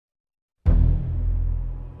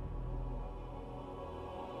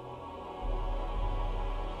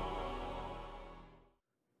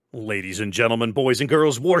Ladies and gentlemen, boys and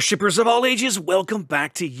girls, warshippers of all ages, welcome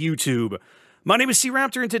back to YouTube. My name is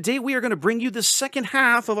SeaRaptor, and today we are going to bring you the second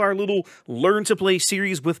half of our little Learn to Play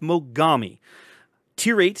series with Mogami.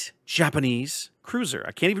 Tier 8 Japanese cruiser.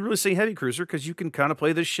 I can't even really say heavy cruiser because you can kind of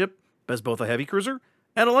play this ship as both a heavy cruiser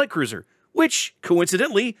and a light cruiser, which,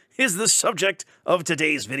 coincidentally, is the subject of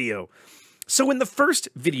today's video. So in the first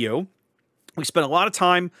video, we spent a lot of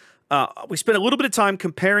time we spent a little bit of time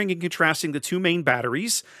comparing and contrasting the two main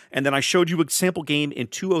batteries, and then I showed you a sample game in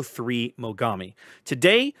 203 Mogami.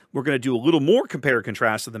 Today, we're going to do a little more compare and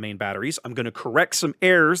contrast of the main batteries. I'm going to correct some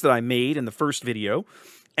errors that I made in the first video,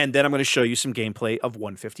 and then I'm going to show you some gameplay of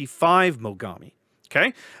 155 Mogami.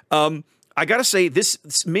 Okay? I gotta say,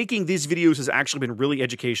 making these videos has actually been really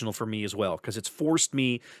educational for me as well, because it's forced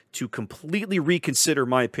me to completely reconsider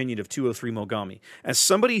my opinion of 203 Mogami. As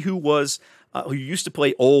somebody who used to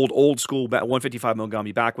play old school 155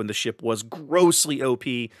 Mogami back when the ship was grossly OP,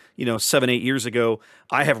 7-8 years ago,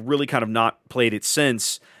 I have really kind of not played it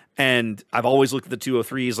since, and I've always looked at the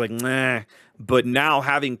 203s like, nah. But now,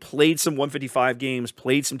 having played some 155 games,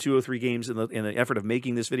 played some 203 games in the effort of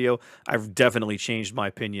making this video, I've definitely changed my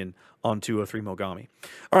opinion on 203 Mogami.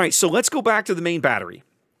 All right, so let's go back to the main battery.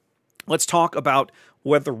 Let's talk about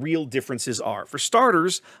what the real differences are. For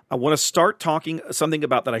starters, I want to start talking something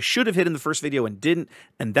about that I should have hit in the first video and didn't,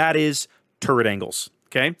 and that is turret angles,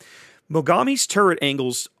 okay? Mogami's turret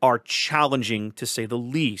angles are challenging, to say the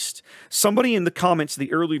least. Somebody in the comments of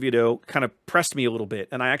the early video kind of pressed me a little bit,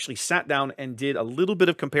 and I actually sat down and did a little bit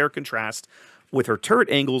of compare-contrast with her turret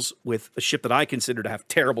angles with a ship that I consider to have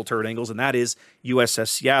terrible turret angles, and that is USS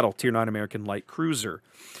Seattle, Tier 9 American Light Cruiser.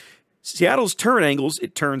 Seattle's turret angles,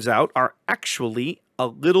 it turns out, are actually a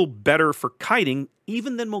little better for kiting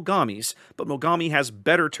even than Mogami's, but Mogami has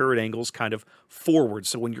better turret angles kind of forward.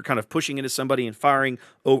 So when you're kind of pushing into somebody and firing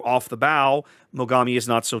off the bow, Mogami is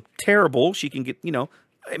not so terrible. She can get,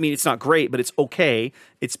 I mean, it's not great, but it's okay.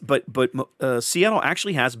 But Seattle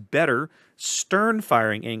actually has better stern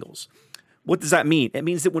firing angles. What does that mean? It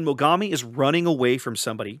means that when Mogami is running away from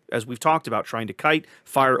somebody, as we've talked about, trying to kite,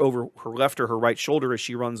 fire over her left or her right shoulder as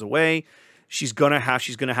she runs away, she's gonna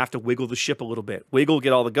have to wiggle the ship a little bit. Wiggle,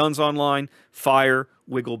 get all the guns online, fire,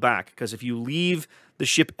 wiggle back. Because if you leave the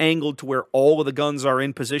ship angled to where all of the guns are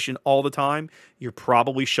in position all the time, you're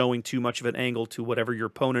probably showing too much of an angle to whatever your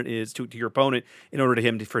opponent is, to your opponent, in order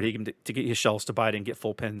for him to get his shells to bite and get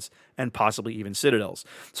full pins and possibly even citadels.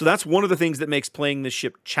 So that's one of the things that makes playing this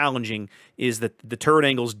ship challenging, is that the turret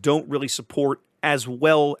angles don't really support as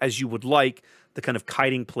well as you would like the kind of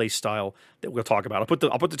kiting play style that we'll talk about.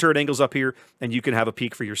 I'll put the turret angles up here, and you can have a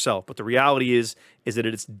peek for yourself. But the reality is that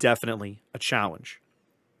it's definitely a challenge.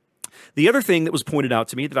 The other thing that was pointed out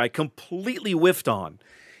to me that I completely whiffed on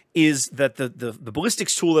is that the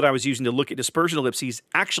ballistics tool that I was using to look at dispersion ellipses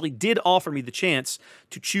actually did offer me the chance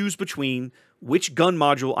to choose between which gun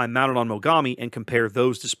module I mounted on Mogami and compare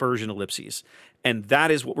those dispersion ellipses. And that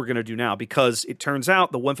is what we're going to do now, because it turns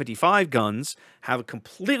out the 155 guns have a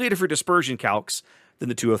completely different dispersion calcs than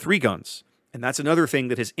the 203 guns. And that's another thing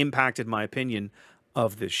that has impacted my opinion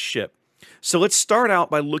of this ship. So let's start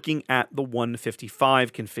out by looking at the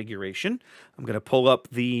 155 configuration. I'm going to pull up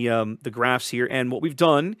the graphs here, and what we've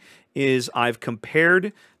done is I've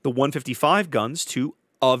compared the 155 guns to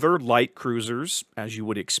other light cruisers, as you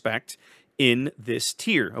would expect, in this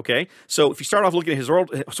tier, okay? So if you start off looking at his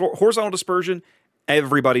horizontal dispersion,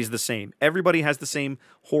 everybody's the same. Everybody has the same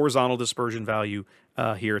horizontal dispersion value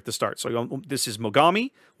here at the start. So this is Mogami,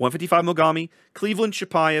 155 Mogami, Cleveland,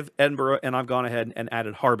 Chapayev, Edinburgh, and I've gone ahead and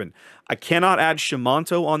added Harbin. I cannot add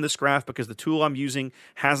Shimanto on this graph because the tool I'm using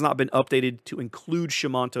has not been updated to include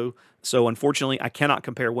Shimanto. So unfortunately, I cannot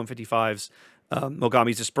compare 155's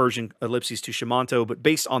Mogami's dispersion ellipses to Shimanto, but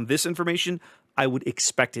based on this information, I would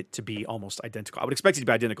expect it to be almost identical. I would expect it to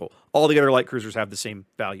be identical. All the other light cruisers have the same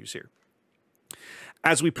values here.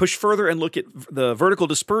 As we push further and look at the vertical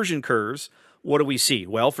dispersion curves, what do we see?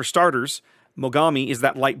 Well, for starters, Mogami is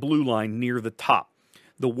that light blue line near the top.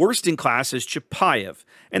 The worst in class is Chapayev,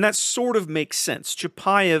 and that sort of makes sense.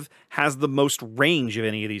 Chapayev has the most range of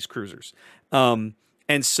any of these cruisers.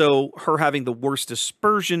 And so her having the worst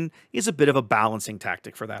dispersion is a bit of a balancing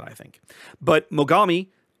tactic for that, I think. But Mogami,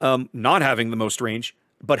 not having the most range,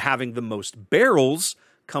 but having the most barrels,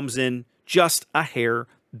 comes in just a hair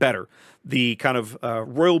better. The kind of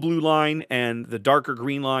royal blue line and the darker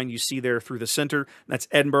green line you see there through the center, that's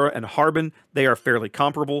Edinburgh and Harbin. They are fairly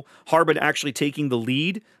comparable. Harbin actually taking the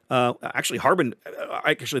lead. Harbin,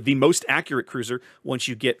 actually the most accurate cruiser once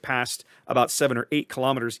you get past about 7 or 8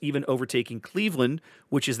 kilometers, even overtaking Cleveland,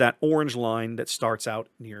 which is that orange line that starts out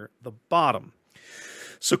near the bottom.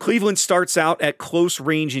 So Cleveland starts out at close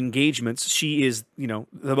range engagements. She is, you know,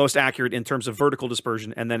 the most accurate in terms of vertical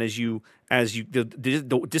dispersion. And then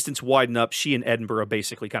the distance widen up, she and Edinburgh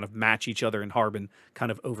basically kind of match each other, and Harbin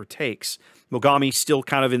kind of overtakes. Mogami still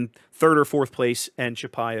kind of in third or fourth place, and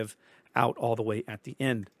Chapayev out all the way at the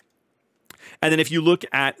end. And then if you look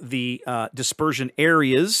at the dispersion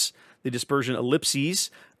areas, the dispersion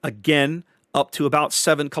ellipses, again, up to about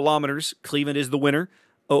 7 kilometers, Cleveland is the winner.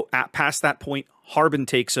 Oh, past that point, Harbin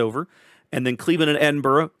takes over. And then Cleveland and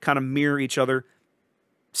Edinburgh kind of mirror each other.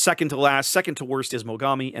 Second to last, second to worst is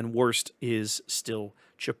Mogami, and worst is still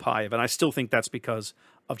Chapayev. And I still think that's because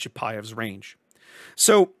of Chapayev's range.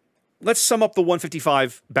 So let's sum up the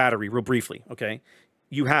 155 battery real briefly, okay?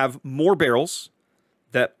 You have more barrels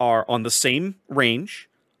that are on the same range,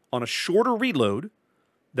 on a shorter reload,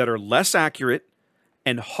 that are less accurate,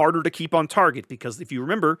 and harder to keep on target, because if you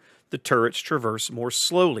remember, the turrets traverse more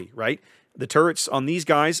slowly, right? The turrets on these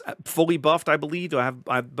guys, fully buffed, I believe. Do I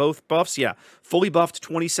have both buffs? Yeah. Fully buffed,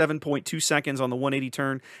 27.2 seconds on the 180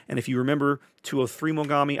 turn. And if you remember, 203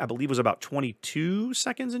 Mogami, I believe was about 22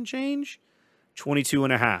 seconds and change? 22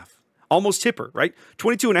 and a half. Almost hipper, right?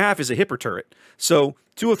 22 and a half is a hipper turret. So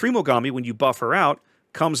 203 Mogami, when you buff her out,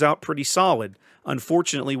 comes out pretty solid.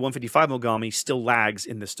 Unfortunately, 155 Mogami still lags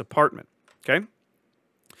in this department, okay?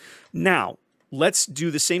 Now, let's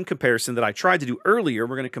do the same comparison that I tried to do earlier.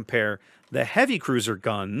 We're going to compare the heavy cruiser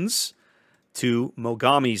guns to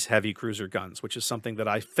Mogami's heavy cruiser guns, which is something that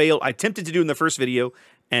I attempted to do in the first video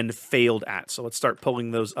and failed at. So let's start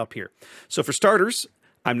pulling those up here. So for starters,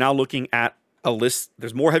 I'm now looking at a list.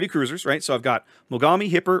 There's more heavy cruisers, right? So I've got Mogami,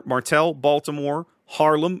 Hipper, Martel, Baltimore,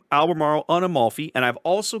 Harlem, Albemarle, Unamalfi, and I've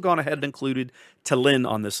also gone ahead and included Tallinn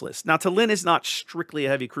on this list. Now, Tallinn is not strictly a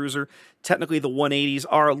heavy cruiser. Technically, the 180s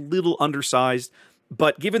are a little undersized,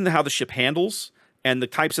 but given how the ship handles and the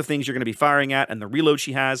types of things you're going to be firing at and the reload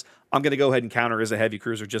she has, I'm going to go ahead and count her as a heavy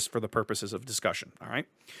cruiser just for the purposes of discussion, all right?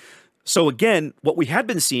 So again, what we had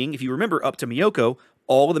been seeing, if you remember up to Miyoko,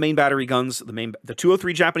 all of the main battery guns, the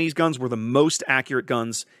 203 Japanese guns were the most accurate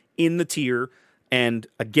guns in the tier. And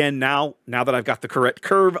again, now that I've got the correct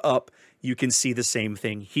curve up, you can see the same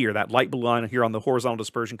thing here. That light blue line here on the horizontal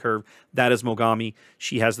dispersion curve, that is Mogami.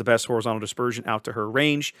 She has the best horizontal dispersion out to her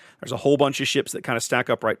range. There's a whole bunch of ships that kind of stack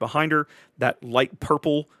up right behind her. That light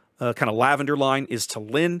purple kind of lavender line is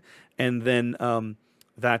Tallinn. And then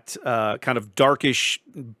that kind of darkish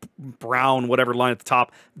brown whatever line at the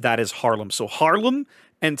top, that is Harlem. So Harlem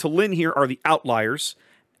and Tallinn here are the outliers.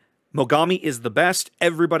 Mogami is the best.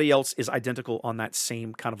 Everybody else is identical on that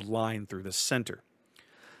same kind of line through the center.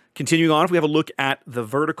 Continuing on, if we have a look at the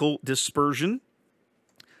vertical dispersion,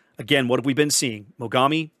 again, what have we been seeing?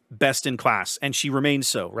 Mogami, best in class, and she remains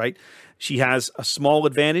so, right? She has a small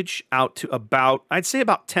advantage out to about, I'd say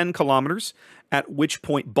about 10 kilometers, at which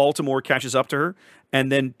point Baltimore catches up to her. And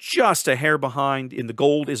then just a hair behind in the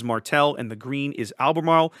gold is Martel and the green is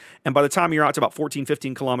Albemarle. And by the time you're out to about 14,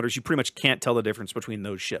 15 kilometers, you pretty much can't tell the difference between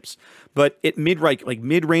those ships. But at mid-range,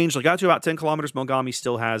 like out to about 10 kilometers, Mogami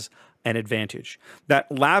still has an advantage.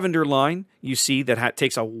 That lavender line you see that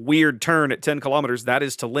takes a weird turn at 10 kilometers, that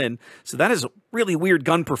is Tallinn. So that is a really weird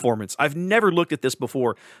gun performance. I've never looked at this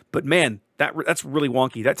before, but man, that's really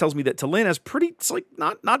wonky. That tells me that Tallinn has it's like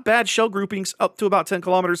not bad shell groupings up to about 10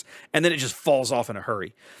 kilometers, and then it just falls off in a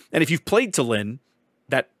hurry. And if you've played Tallinn,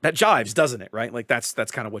 that jives, doesn't it, right? Like that's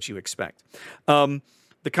kind of what you expect. The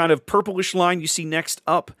kind of purplish line you see next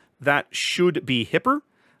up, that should be Hipper.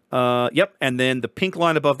 Yep, and then the pink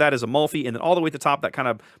line above that is Amalfi, and then all the way at the top, that kind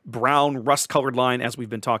of brown, rust-colored line, as we've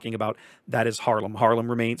been talking about, that is Harlem. Harlem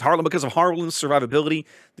remains Harlem because of Harlem's survivability,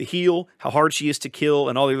 the heal, how hard she is to kill,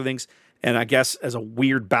 and all the other things. And I guess as a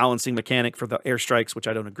weird balancing mechanic for the airstrikes, which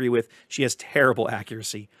I don't agree with, she has terrible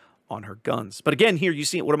accuracy on her guns. But again, here you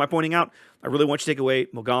see it. What am I pointing out? I really want you to take away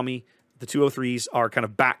Mogami. The 203s are kind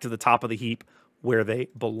of back to the top of the heap where they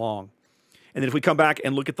belong. And then if we come back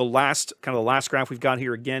and look at the last graph we've got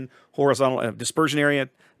here, again, horizontal dispersion area,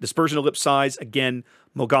 dispersion ellipse size, again,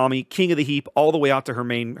 Mogami, king of the heap, all the way out to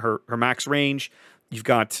her max range. You've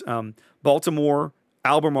got Baltimore,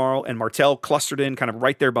 Albemarle, and Martel clustered in kind of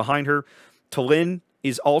right there behind her. Tallinn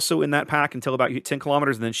is also in that pack until about 10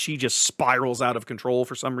 kilometers, and then she just spirals out of control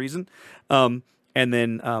for some reason. And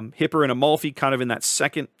then Hipper and Amalfi kind of in that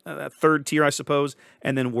third tier, I suppose.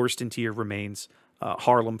 And then worst in tier remains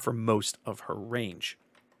Harlem for most of her range.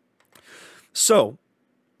 So,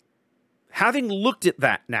 having looked at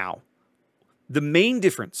that now, the main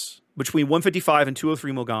difference between 155 and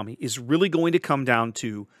 203 Mogami is really going to come down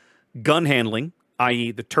to gun handling,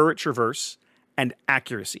 i.e. the turret traverse, and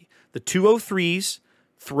accuracy. The 203s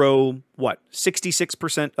throw, what,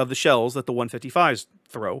 66% of the shells that the 155s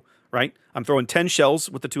throw, right? I'm throwing 10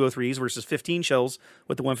 shells with the 203s versus 15 shells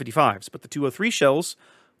with the 155s. But the 203 shells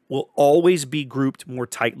will always be grouped more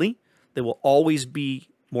tightly. They will always be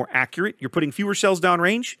more accurate. You're putting fewer shells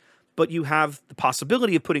downrange, but you have the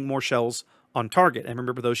possibility of putting more shells on target. And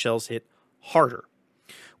remember, those shells hit harder.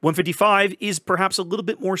 155 is perhaps a little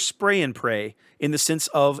bit more spray and pray in the sense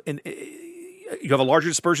of you have a larger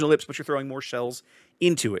dispersion ellipse, but you're throwing more shells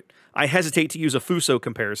into it. I hesitate to use a Fuso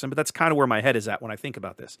comparison, but that's kind of where my head is at when I think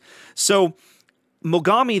about this. So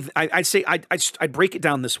Mogami, I'd say I'd break it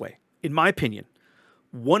down this way. In my opinion,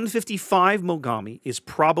 155 Mogami is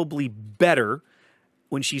probably better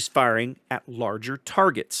when she's firing at larger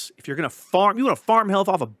targets. If you're going to farm, you want to farm health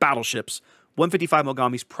off of battleships, 155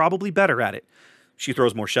 Mogami is probably better at it. She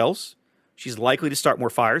throws more shells. She's likely to start more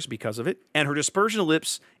fires because of it. And her dispersion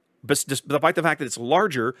ellipse, despite the fact that it's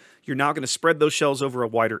larger, you're now going to spread those shells over a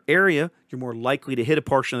wider area. You're more likely to hit a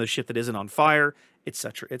portion of the ship that isn't on fire,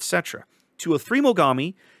 etc., etc. 203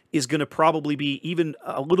 Mogami is going to probably be even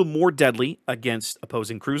a little more deadly against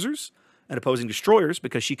opposing cruisers and opposing destroyers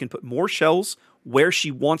because she can put more shells where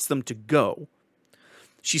she wants them to go.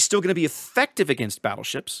 She's still going to be effective against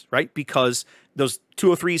battleships, right? Because those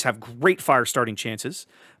 203s have great fire starting chances,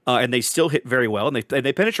 and they still hit very well, and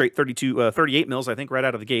they penetrate 38 mils, I think, right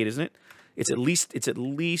out of the gate, isn't it? It's at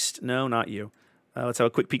least, no, not you. Let's have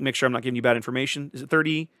a quick peek, make sure I'm not giving you bad information. Is it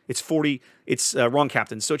 30? It's 40. It's wrong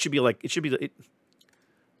captain, so it should be like,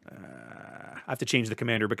 I have to change the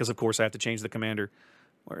commander because, of course, I have to change the commander.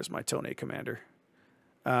 Where's my Tone commander?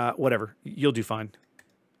 Whatever. You'll do fine.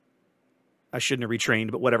 I shouldn't have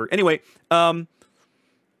retrained, but whatever. Anyway,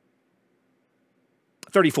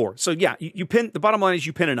 34. So, yeah, you pin. The bottom line is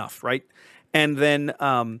you pin enough, right? And then,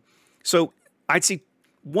 so I'd say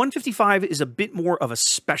 155 is a bit more of a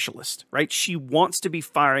specialist, right? She wants to be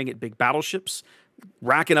firing at big battleships,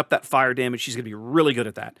 racking up that fire damage. She's going to be really good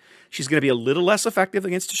at that. She's going to be a little less effective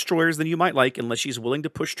against destroyers than you might like, unless she's willing to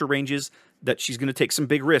push to ranges that she's going to take some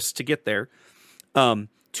big risks to get there.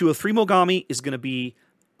 203 Mogami is going to be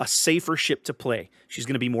a safer ship to play. She's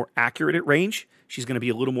going to be more accurate at range. She's going to be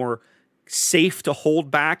a little more safe to hold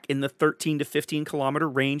back in the 13 to 15 kilometer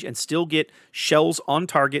range and still get shells on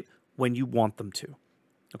target when you want them to.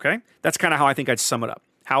 Okay? That's kind of how I think I'd sum it up.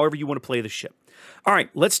 However you want to play the ship. All right,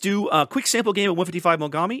 let's do a quick sample game of 155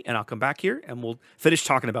 Mogami, and I'll come back here and we'll finish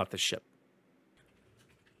talking about this ship.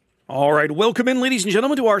 All right, welcome in, ladies and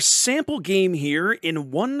gentlemen, to our sample game here in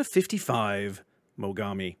 155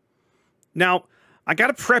 Mogami. Now, I got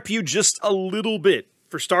to prep you just a little bit.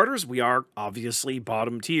 For starters, we are obviously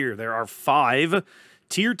bottom tier. There are 5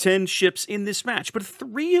 Tier 10 ships in this match, but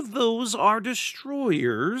 3 of those are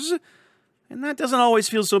destroyers, and that doesn't always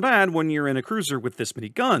feel so bad when you're in a cruiser with this many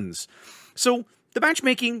guns. So the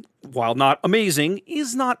matchmaking, while not amazing,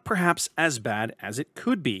 is not perhaps as bad as it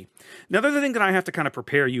could be. Now, the other thing that I have to kind of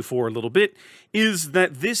prepare you for a little bit is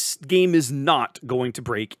that this game is not going to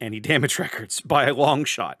break any damage records by a long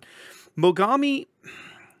shot. Mogami,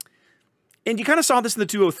 and you kind of saw this in the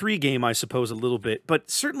 203 game, I suppose, a little bit,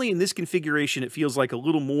 but certainly in this configuration, it feels like a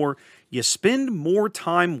little more, you spend more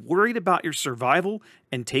time worried about your survival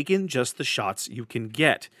and take in just the shots you can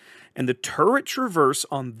get. And the turret traverse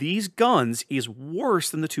on these guns is worse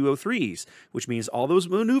than the 203s, which means all those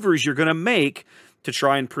maneuvers you're going to make to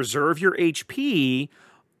try and preserve your HP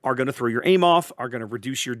are going to throw your aim off, are going to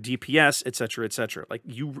reduce your DPS, etc., etc. Like,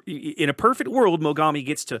 you, in a perfect world, Mogami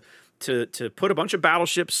gets to put a bunch of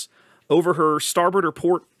battleships over her starboard or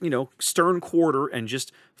port, stern quarter and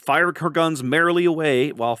just fire her guns merrily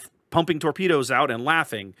away while pumping torpedoes out and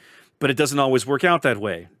laughing. But it doesn't always work out that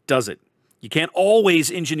way, does it? You can't always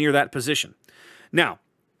engineer that position. Now,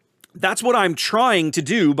 that's what I'm trying to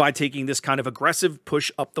do by taking this kind of aggressive push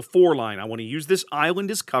up the 4 line. I want to use this island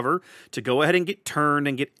as cover to go ahead and get turned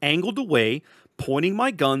and get angled away, pointing my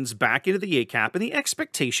guns back into the A-cap in the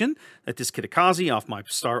expectation that this Kitakaze off my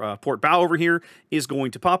port bow over here is going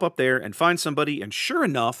to pop up there and find somebody, and sure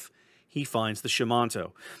enough, he finds the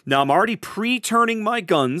Shimanto. Now, I'm already pre-turning my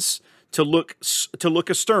guns to look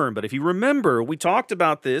astern, but if you remember, we talked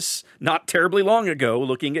about this not terribly long ago,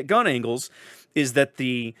 looking at gun angles, is that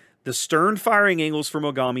the stern firing angles for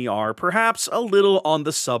Mogami are perhaps a little on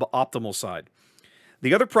the suboptimal side.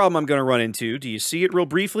 The other problem I'm going to run into, do you see it real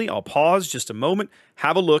briefly? I'll pause just a moment,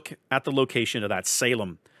 have a look at the location of that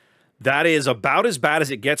Salem. That is about as bad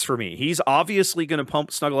as it gets for me. He's obviously going to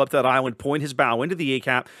snuggle up that island, point his bow into the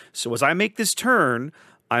A-cap, so as I make this turn,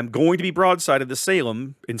 I'm going to be broadside of the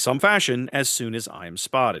Salem in some fashion as soon as I am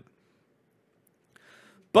spotted.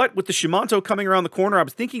 But with the Shimanto coming around the corner, I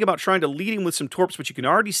was thinking about trying to lead him with some torps, but you can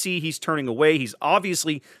already see he's turning away. He's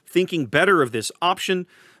obviously thinking better of this option.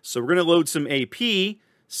 So we're going to load some AP.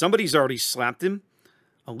 Somebody's already slapped him,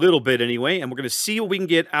 a little bit anyway, and we're going to see what we can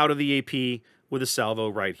get out of the AP with a salvo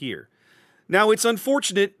right here. Now, it's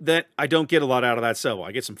unfortunate that I don't get a lot out of that salvo.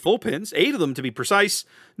 I get some full pins, 8 of them to be precise,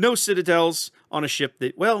 no citadels on a ship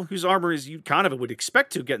that, well, whose armor is you kind of would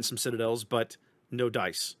expect to getting some citadels, but no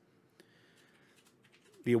dice.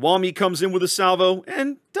 The Unaone comes in with a salvo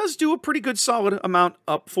and does do a pretty good solid amount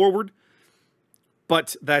up forward,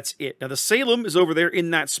 but that's it. Now, the Salem is over there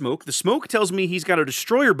in that smoke. The smoke tells me he's got a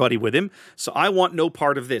destroyer buddy with him, so I want no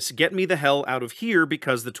part of this. Get me the hell out of here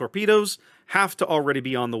because the torpedoes have to already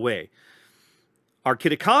be on the way. Our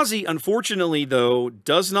Kitakaze, unfortunately, though,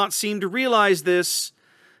 does not seem to realize this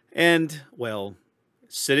and, well,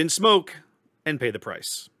 sit in smoke and pay the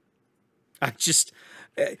price. I just...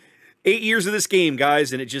 8 years of this game,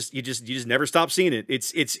 guys, and you just never stop seeing it.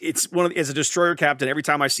 It's one of, as a destroyer captain, every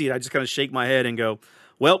time I see it, I just kind of shake my head and go,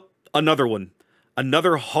 well, another one.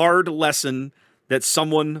 Another hard lesson that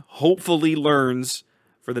someone hopefully learns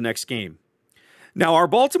for the next game. Now, our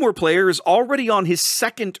Baltimore player is already on his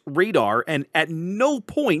 2nd radar, and at no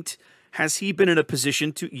point has he been in a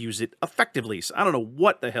position to use it effectively. So I don't know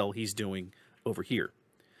what the hell he's doing over here.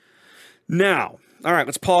 Now, all right,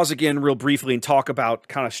 let's pause again real briefly and talk about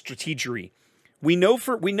kind of strategery. We know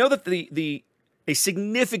that a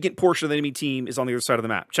significant portion of the enemy team is on the other side of the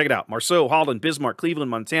map. Check it out. Marceau, Holland, Bismarck,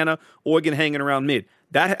 Cleveland, Montana, Oregon hanging around mid.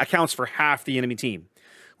 That accounts for half the enemy team.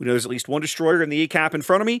 We know there's at least one destroyer in the A-cap in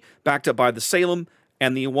front of me, backed up by the Salem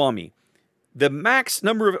and the Unaone. The max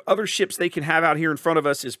number of other ships they can have out here in front of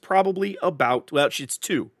us is probably about, well, it's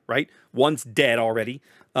 2, right? One's dead already.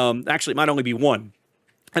 Actually, it might only be 1.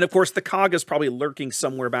 And of course, the Kaga's probably lurking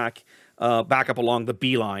somewhere back up along the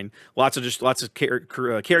B line. Lots of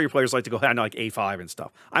carrier players like to go down to like A5 and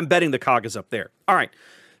stuff. I'm betting the Kaga's up there. All right.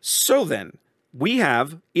 So then we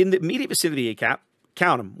have in the immediate vicinity of the A-cap,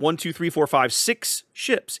 count them, 1, 2, 3, 4, 5, 6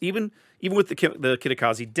 ships, even with the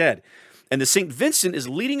Kitakaze dead. And the St. Vincent is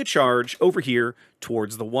leading a charge over here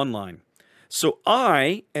towards the 1 line. So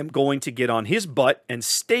I am going to get on his butt and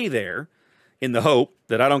stay there in the hope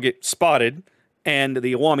that I don't get spotted and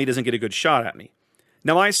the Unaone doesn't get a good shot at me.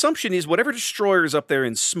 Now, my assumption is whatever destroyer is up there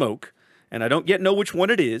in smoke, and I don't yet know which one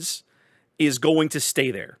it is going to stay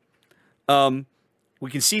there. We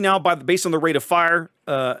can see now, based on the rate of fire,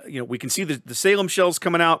 we can see the Salem shells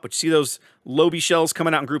coming out, but you see those Lobi shells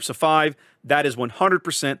coming out in groups of 5. That is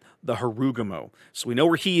 100% the Harugumo. So we know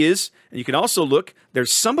where he is, and you can also look.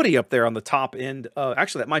 There's somebody up there on the top end.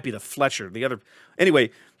 Actually, that might be the Fletcher. The other, anyway.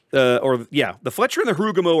 The Fletcher and the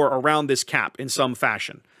Harugumo are around this cap in some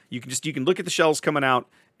fashion. You can look at the shells coming out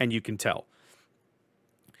and you can tell.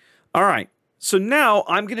 All right, so now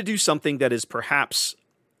I'm going to do something that is perhaps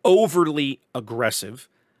overly aggressive,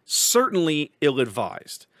 certainly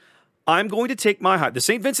ill-advised. I'm going to take the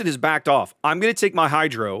St. Vincent is backed off. I'm going to take my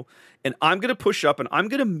Hydro and I'm going to push up and I'm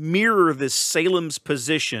going to mirror this Salem's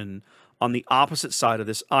position on the opposite side of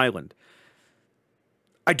this island.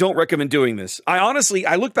 I don't recommend doing this.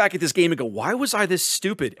 I look back at this game and go, why was I this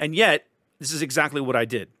stupid? And yet, this is exactly what I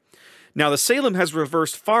did. Now, the Salem has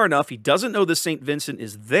reversed far enough. He doesn't know the St. Vincent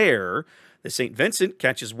is there. The St. Vincent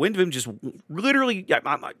catches wind of him, just literally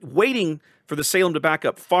I'm waiting for the Salem to back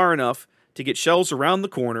up far enough to get shells around the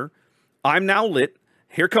corner. I'm now lit.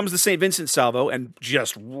 Here comes the St. Vincent salvo and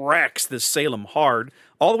just wrecks the Salem hard,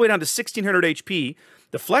 all the way down to 1,600 HP.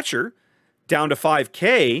 The Fletcher, down to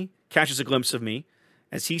 5K, catches a glimpse of me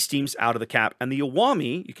as he steams out of the cap. And the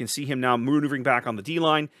Unaone, you can see him now maneuvering back on the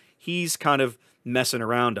D-line. He's kind of messing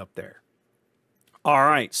around up there. All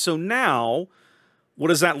right, so now, what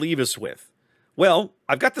does that leave us with? Well,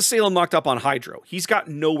 I've got the Salem locked up on Hydro. He's got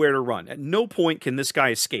nowhere to run. At no point can this guy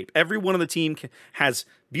escape. Every one of the team has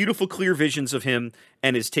beautiful, clear visions of him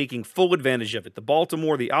and is taking full advantage of it. The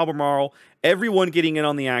Baltimore, the Albemarle, everyone getting in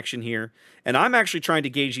on the action here. And I'm actually trying to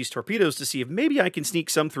gauge these torpedoes to see if maybe I can sneak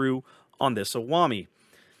some through on this Unaone.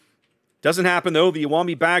 Doesn't happen, though. The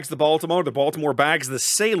Unaone bags the Baltimore bags the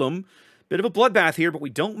Salem. Bit of a bloodbath here, but we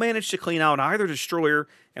don't manage to clean out either destroyer,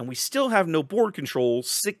 and we still have no board control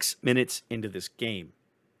 6 minutes into this game.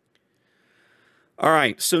 All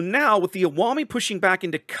right, so now with the Unaone pushing back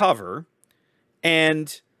into cover,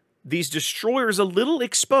 and these destroyers a little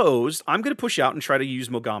exposed, I'm going to push out and try to use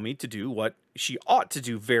Mogami to do what she ought to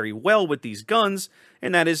do very well with these guns,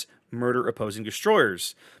 and that is murder opposing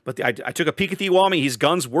destroyers. But I took a peek at the Unaone. His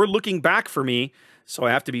guns were looking back for me, so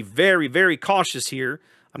I have to be very, very cautious here.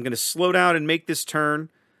 I'm going to slow down and make this turn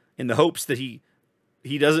in the hopes that he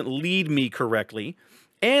doesn't lead me correctly.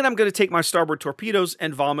 And I'm going to take my starboard torpedoes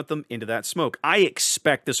and vomit them into that smoke. I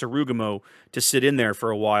expect this Harugumo to sit in there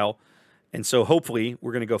for a while, and so hopefully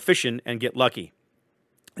we're going to go fishing and get lucky.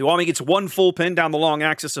 The Uaome gets one full pin down the long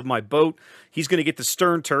axis of my boat. He's going to get the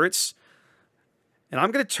stern turrets. And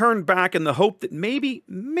I'm going to turn back in the hope that maybe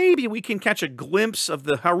we can catch a glimpse of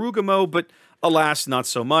the Harugumo, but alas, not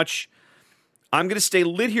so much. I'm going to stay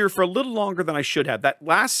lit here for a little longer than I should have. That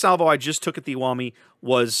last salvo I just took at the Uaome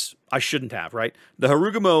was, I shouldn't have, right? The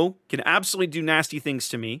Harugumo can absolutely do nasty things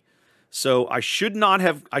to me. So I should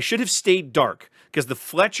have stayed dark, because the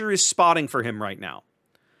Fletcher is spotting for him right now.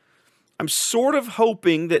 I'm sort of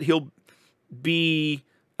hoping that he'll be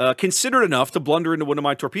considerate enough to blunder into one of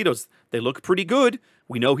my torpedoes. They look pretty good.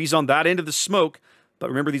 We know he's on that end of the smoke. But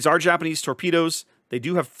remember, these are Japanese torpedoes. They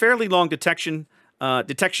do have fairly long detection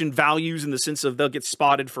values in the sense of they'll get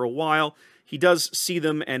spotted for a while. He does see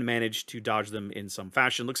them and manage to dodge them in some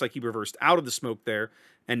fashion. Looks like he reversed out of the smoke there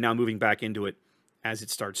and now moving back into it as it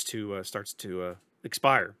starts to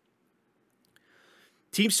expire.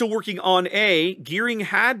 Team's still working on A. Gearing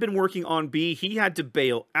had been working on B. He had to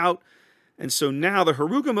bail out. And so now the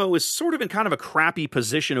Harugumo is sort of in kind of a crappy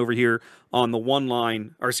position over here on the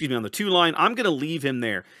on the 2 line. I'm going to leave him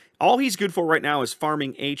there. All he's good for right now is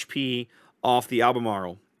farming HP off the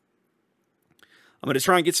Albemarle. I'm going to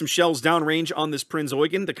try and get some shells downrange on this Prinz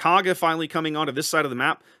Eugen. The Kaga finally coming onto this side of the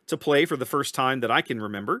map to play for the first time that I can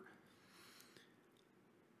remember.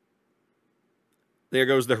 There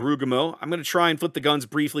goes the Harugumo. I'm going to try and flip the guns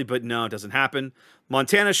briefly, but no, it doesn't happen.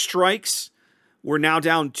 Montana strikes. We're now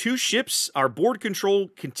down 2 ships. Our board control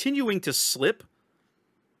continuing to slip.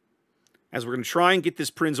 As we're going to try and get this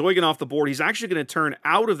Prinz Eugen off the board. He's actually going to turn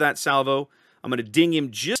out of that salvo. I'm going to ding him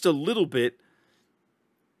just a little bit.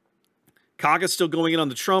 Kaga's still going in on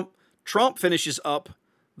the Trump. Trump finishes up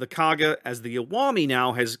the Kaga as the Uaome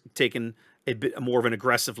now has taken a bit more of an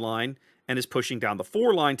aggressive line and is pushing down the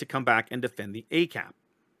 4 line to come back and defend the A-cap.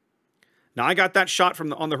 Now, I got that shot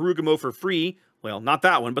on the Harugumo for free. Well, not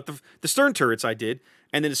that one, but the stern turrets I did.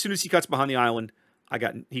 And then as soon as he cuts behind the island,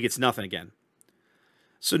 he gets nothing again.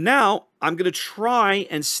 So now, I'm going to try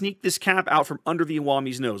and sneak this cap out from under the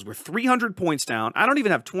Uame's nose. We're 300 points down. I don't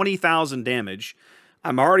even have 20,000 damage.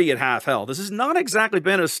 I'm already at half health. This has not exactly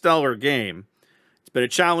been a stellar game. It's been a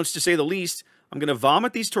challenge, to say the least. I'm going to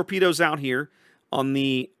vomit these torpedoes out here on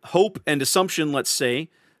the hope and assumption, let's say,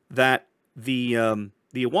 that the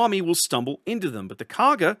Uaome will stumble into them. But the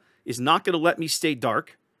Kaga is not going to let me stay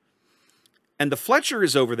dark. And the Fletcher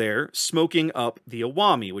is over there smoking up the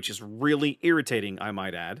Uaome, which is really irritating, I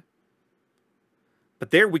might add.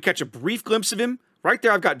 But there, we catch a brief glimpse of him. Right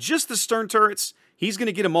there, I've got just the stern turrets. He's going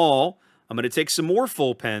to get them all. I'm going to take some more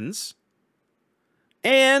full pens.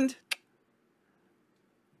 And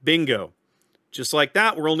bingo. Just like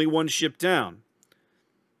that, we're only 1 ship down.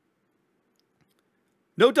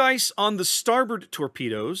 No dice on the starboard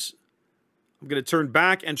torpedoes. I'm going to turn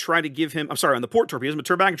back and try to give him... I'm sorry, on the port torpedoes. I'm going to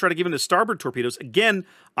turn back and try to give him the starboard torpedoes. Again,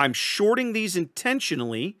 I'm shorting these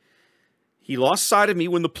intentionally. He lost sight of me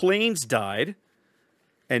when the planes died.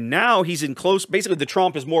 And now he's in close... Basically, the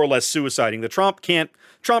Trump is more or less suiciding. The Trump can't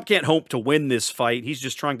hope to win this fight. He's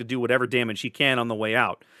just trying to do whatever damage he can on the way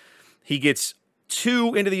out. He gets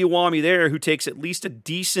 2 into the Uaome there, who takes at least a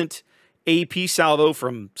decent AP salvo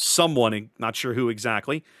from someone, not sure who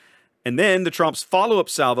exactly. And then the Trump's follow-up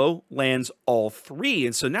salvo lands all 3.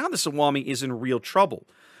 And so now this Uaome is in real trouble.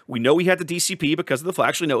 We know he had the DCP because of the flood.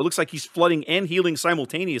 Actually, no, it looks like he's flooding and healing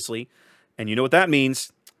simultaneously. And you know what that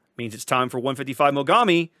means? It means it's time for 155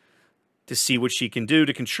 Mogami to see what she can do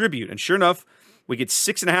to contribute. And sure enough, we get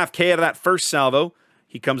 6.5K out of that first salvo.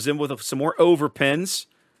 He comes in with some more overpins.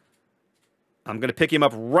 I'm going to pick him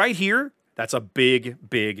up right here. That's a big,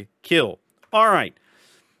 big kill. All right.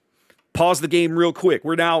 Pause the game real quick.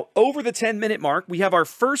 We're now over the 10-minute mark. We have our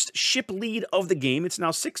first ship lead of the game. It's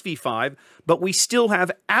now 6v5, but we still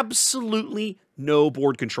have absolutely no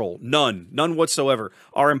board control. None. None whatsoever.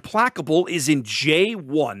 Our Implacable is in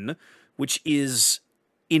J1, which is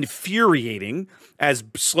infuriating. As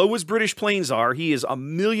slow as British planes are, he is a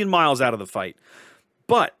million miles out of the fight.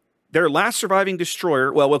 But their last surviving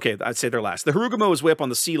destroyer, well, okay, I'd say their last. The Harugumo is way up on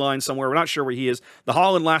the C line somewhere. We're not sure where he is. The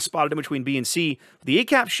Holland last spotted in between B and C. The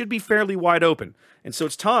A-cap should be fairly wide open. And so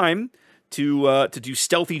it's time to do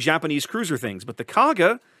stealthy Japanese cruiser things. But the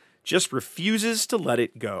Kaga just refuses to let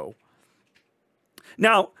it go.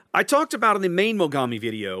 Now, I talked about in the main Mogami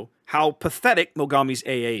video how pathetic Mogami's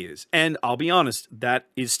AA is. And I'll be honest, that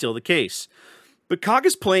is still the case. But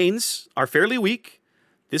Kaga's planes are fairly weak.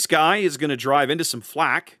 This guy is going to drive into some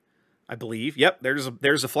flak, I believe. Yep,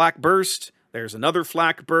 there's a flak burst. There's another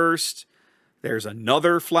flak burst. There's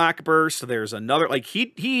another flak burst. There's another, like,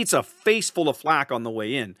 he eats a face full of flak on the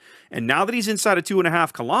way in. And now that he's inside of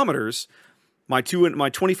 2.5 kilometers, my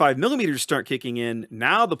 25 millimeters start kicking in.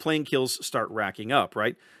 Now the plane kills start racking up,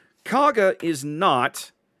 right? Kaga is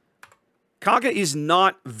not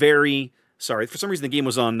very, sorry, for some reason the game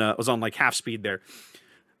was on like half speed there.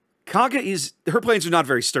 Her planes are not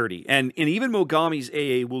very sturdy, and even Mogami's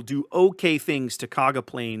AA will do okay things to Kaga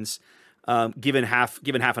planes, given half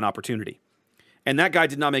an opportunity. And that guy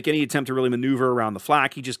did not make any attempt to really maneuver around the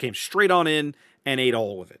flak. He just came straight on in and ate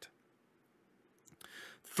all of it.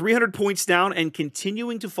 300 points down and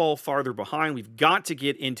continuing to fall farther behind. We've got to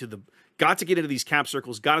get into these cap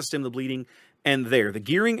circles, got to stem the bleeding, and there. The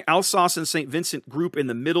Gearing, Alsace, and St. Vincent group in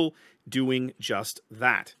the middle doing just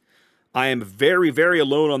that. I am very, very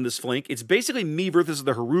alone on this flank. It's basically me versus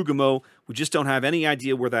the Harugumo. We just don't have any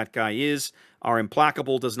idea where that guy is. Our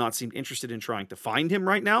Implacable does not seem interested in trying to find him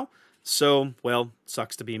right now. So, well,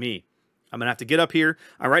 sucks to be me. I'm going to have to get up here.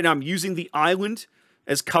 Right now I'm using the island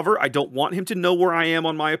as cover. I don't want him to know where I am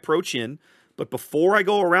on my approach in. But before I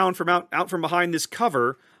go around from out from behind this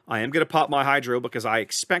cover, I am going to pop my Hydro because I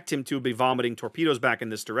expect him to be vomiting torpedoes back in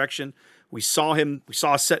this direction. We saw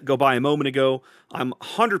a set go by a moment ago. I'm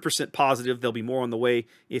 100% positive there'll be more on the way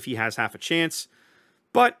if he has half a chance.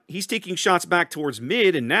 But he's taking shots back towards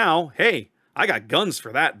mid, and now, hey, I got guns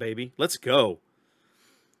for that, baby. Let's go.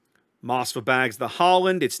 Mosfa bags the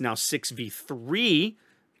Holland. It's now 6v3.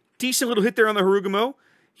 Decent little hit there on the Harugumo.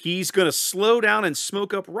 He's going to slow down and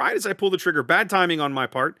smoke up right as I pull the trigger. Bad timing on my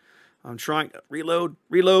part. I'm trying. Reload,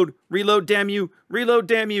 damn you. Reload,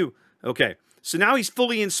 damn you. Okay, so now he's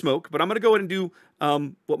fully in smoke, but I'm going to go ahead and do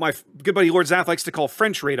what my good buddy Lord Zath likes to call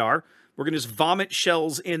French radar. We're going to just vomit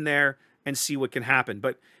shells in there and see what can happen.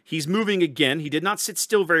 But he's moving again. He did not sit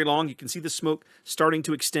still very long. You can see the smoke starting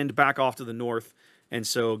to extend back off to the north. And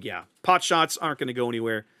so, yeah, pot shots aren't going to go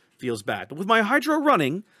anywhere. Feels bad. But with my Hydro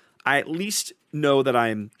running, I at least know that I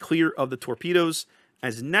am clear of the torpedoes,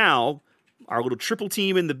 as now our little triple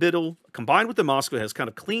team in the middle, combined with the Moscow, has kind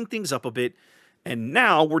of cleaned things up a bit. And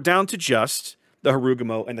now we're down to just the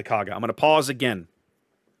Harugumo and the Kaga. I'm going to pause again.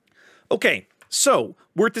 Okay, so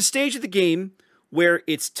we're at the stage of the game where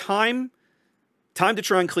it's time to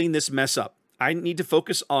try and clean this mess up. I need to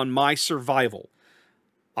focus on my survival.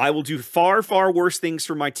 I will do far, far worse things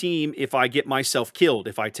for my team if I get myself killed.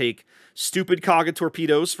 If I take stupid Kaga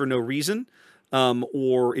torpedoes for no reason,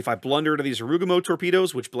 or if I blunder to these Harugumo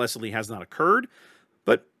torpedoes, which blessedly has not occurred.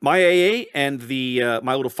 But my AA and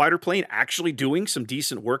my little fighter plane actually doing some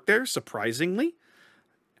decent work there, surprisingly.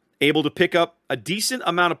 Able to pick up a decent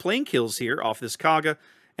amount of plane kills here off this Kaga,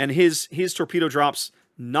 and his torpedo drops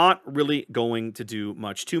not really going to do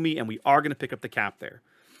much to me, and we are going to pick up the cap there.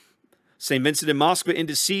 St. Vincent and Moskva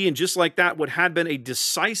into sea, and just like that, what had been a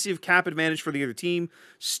decisive cap advantage for the other team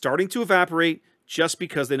starting to evaporate just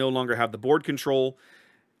because they no longer have the board control.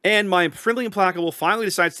 And my friendly Implacable finally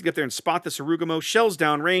decides to get there and spot this Harugumo. Shells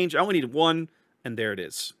downrange. I only need one, and there it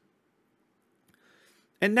is.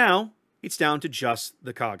 And now it's down to just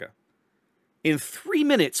the Kaga. In 3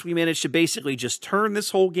 minutes, we managed to basically just turn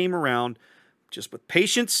this whole game around just with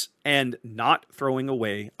patience and not throwing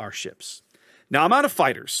away our ships. Now, I'm out of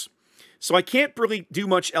fighters, so I can't really do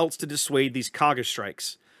much else to dissuade these Kaga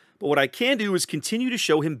strikes. But what I can do is continue to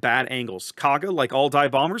show him bad angles. Kaga, like all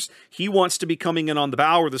dive bombers, he wants to be coming in on the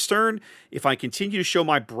bow or the stern. If I continue to show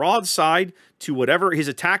my broadside to whatever his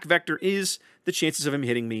attack vector is, the chances of him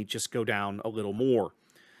hitting me just go down a little more.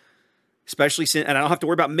 Especially since, and I don't have to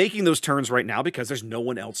worry about making those turns right now because there's no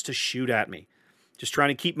one else to shoot at me. Just trying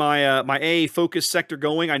to keep my my AA focus sector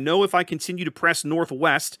going. I know if I continue to press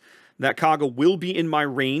northwest, that Kaga will be in my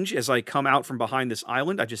range as I come out from behind this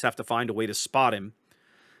island. I just have to find a way to spot him.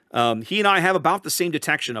 He and I have about the same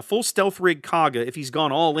detection. A full stealth rig Kaga, if he's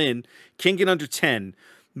gone all in, can get under 10.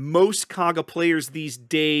 Most Kaga players these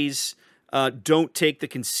days don't take the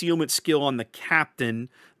concealment skill on the captain.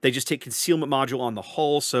 They just take concealment module on the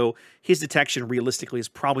hull, so his detection realistically is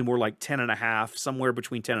probably more like 10.5, somewhere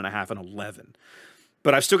between 10.5 and 11.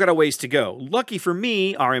 But I've still got a ways to go. Lucky for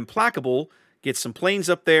me, our Implacable gets some planes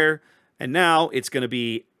up there, and now it's going to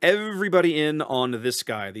be everybody in on this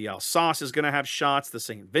guy. The Alsace is going to have shots. The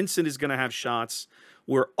St. Vincent is going to have shots.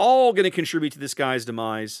 We're all going to contribute to this guy's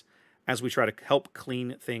demise as we try to help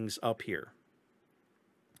clean things up here.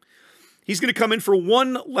 He's going to come in for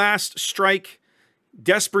one last strike,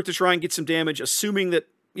 desperate to try and get some damage, assuming that,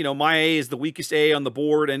 you know, my A is the weakest A on the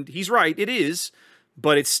board, and he's right, it is,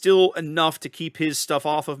 but it's still enough to keep his stuff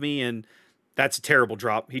off of me, and that's a terrible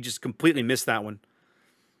drop. He just completely missed that one.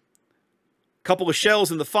 Couple of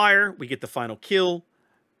shells in the fire, we get the final kill,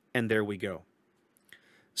 and there we go.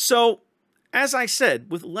 So, as I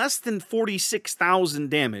said, with less than 46,000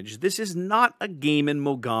 damage, this is not a game in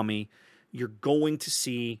Mogami you're going to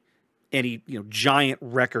see any, giant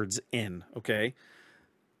records in, okay?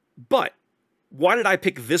 But why did I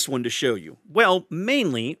pick this one to show you? Well,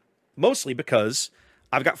 mostly because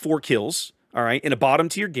I've got 4 kills, all right, in a bottom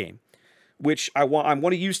tier game, which I want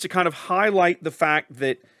to use to kind of highlight the fact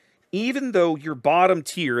that even though you're bottom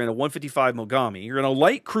tier in a 155 Mogami, you're in a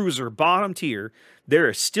light cruiser bottom tier, there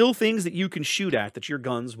are still things that you can shoot at that your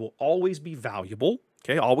guns will always be valuable,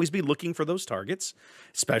 okay? Always be looking for those targets,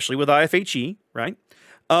 especially with IFHE, right?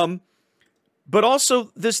 But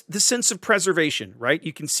also the sense of preservation, right?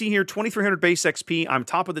 You can see here 2,300 base XP. I'm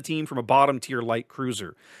top of the team from a bottom tier light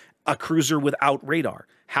cruiser, a cruiser without radar.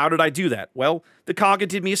 How did I do that? Well, the Kaga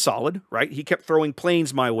did me a solid, right? He kept throwing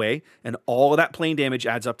planes my way, and all of that plane damage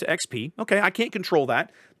adds up to XP. Okay, I can't control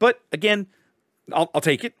that, but again, I'll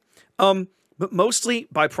take it. But mostly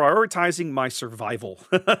by prioritizing my survival.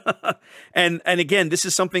 and again, this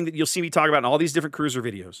is something that you'll see me talk about in all these different cruiser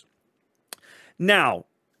videos. Now,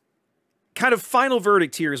 kind of final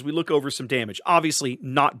verdict here as we look over some damage. Obviously,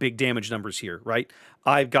 not big damage numbers here, right?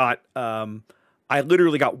 I've got, I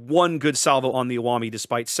literally got 1 good salvo on the Iwami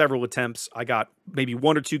despite several attempts. I got maybe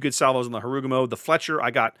 1 or 2 good salvos on the Harugumo. The Fletcher,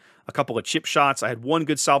 I got a couple of chip shots. I had 1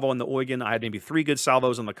 good salvo on the Eugen. I had maybe 3 good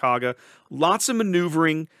salvos on the Kaga. Lots of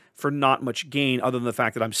maneuvering for not much gain other than the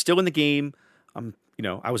fact that I'm still in the game.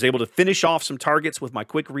 I was able to finish off some targets with my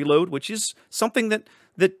quick reload, which is something that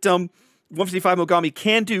 155 Mogami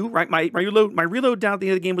can do, right? My reload down at the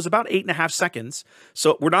end of the game was about 8.5 seconds.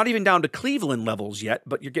 So we're not even down to Cleveland levels yet,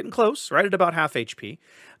 but you're getting close, right? At about half HP.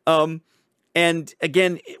 And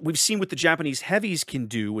again, we've seen what the Japanese heavies can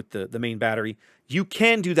do with the main battery. You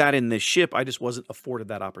can do that in this ship. I just wasn't afforded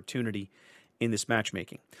that opportunity in this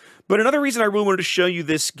matchmaking. But another reason I really wanted to show you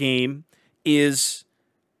this game is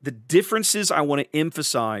the differences I want to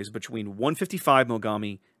emphasize between 155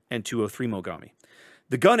 Mogami and 203 Mogami.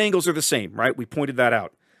 The gun angles are the same, right? We pointed that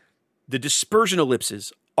out. The dispersion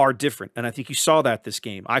ellipses are different, and I think you saw that this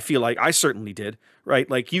game. I feel like I certainly did, right?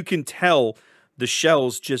 Like, you can tell the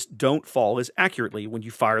shells just don't fall as accurately when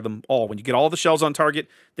you fire them all. When you get all the shells on target,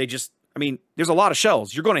 they just, there's a lot of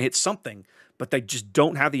shells. You're going to hit something, but they just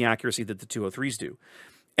don't have the accuracy that the 203s do.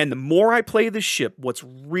 And the more I play this ship, what's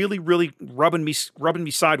really, really rubbing me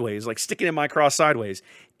sideways, like sticking in my cross sideways,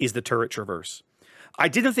 is the turret traverse. I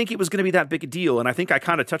didn't think it was going to be that big a deal, and I think I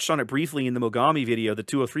kind of touched on it briefly in the Mogami video, the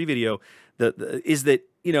 203 video, is that,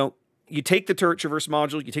 you take the turret traverse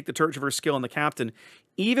module, you take the turret traverse skill on the captain,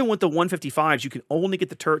 even with the 155s, you can only get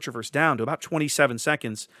the turret traverse down to about 27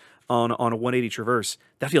 seconds on a 180 traverse.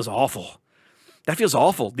 That feels awful. That feels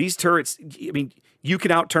awful. These turrets, you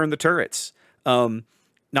can outturn the turrets.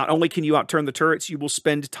 Not only can you outturn the turrets, you will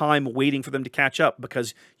spend time waiting for them to catch up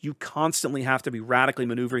because you constantly have to be radically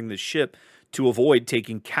maneuvering this ship to avoid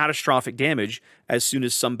taking catastrophic damage as soon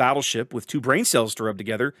as some battleship with 2 brain cells to rub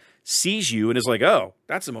together sees you and is like, oh,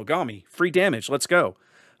 that's a Mogami. Free damage. Let's go.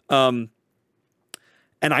 And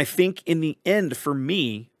I think in the end, for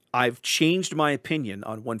me, I've changed my opinion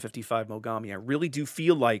on 155 Mogami. I really do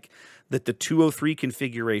feel like that the 203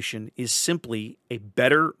 configuration is simply a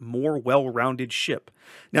better, more well-rounded ship.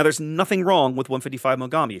 Now, there's nothing wrong with 155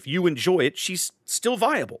 Mogami. If you enjoy it, she's still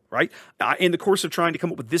viable, right? In the course of trying to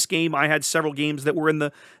come up with this game, I had several games that were in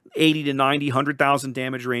the 80 to 90, 100,000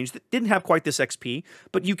 damage range that didn't have quite this XP,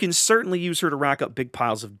 but you can certainly use her to rack up big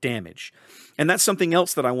piles of damage. And that's something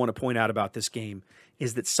else that I want to point out about this game,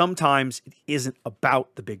 is that sometimes it isn't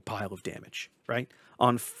about the big pile of damage, right?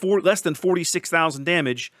 On less than 46,000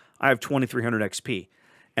 damage, I have 2,300 XP.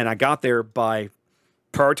 And I got there by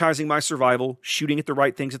prioritizing my survival, shooting at the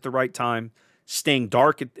right things at the right time, staying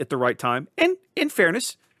dark at the right time, and, in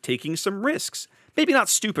fairness, taking some risks. Maybe not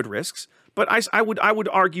stupid risks, but I would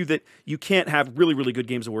argue that you can't have really, really good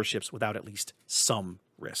games of warships without at least some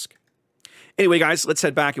risk. Anyway, guys, let's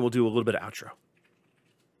head back and we'll do a little bit of outro.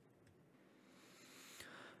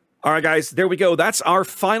 All right, guys, there we go. That's our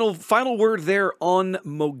final word there on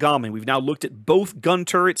Mogami. We've now looked at both gun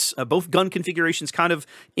turrets, both gun configurations kind of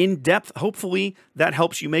in depth. Hopefully that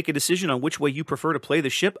helps you make a decision on which way you prefer to play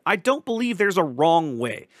the ship. I don't believe there's a wrong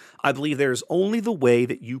way. I believe there's only the way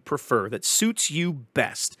that you prefer, that suits you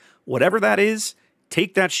best. Whatever that is,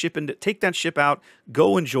 take that ship out,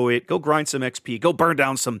 go enjoy it, go grind some XP, go burn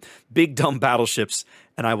down some big dumb battleships,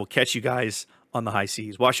 and I will catch you guys on the high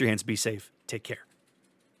seas. Wash your hands, be safe, take care.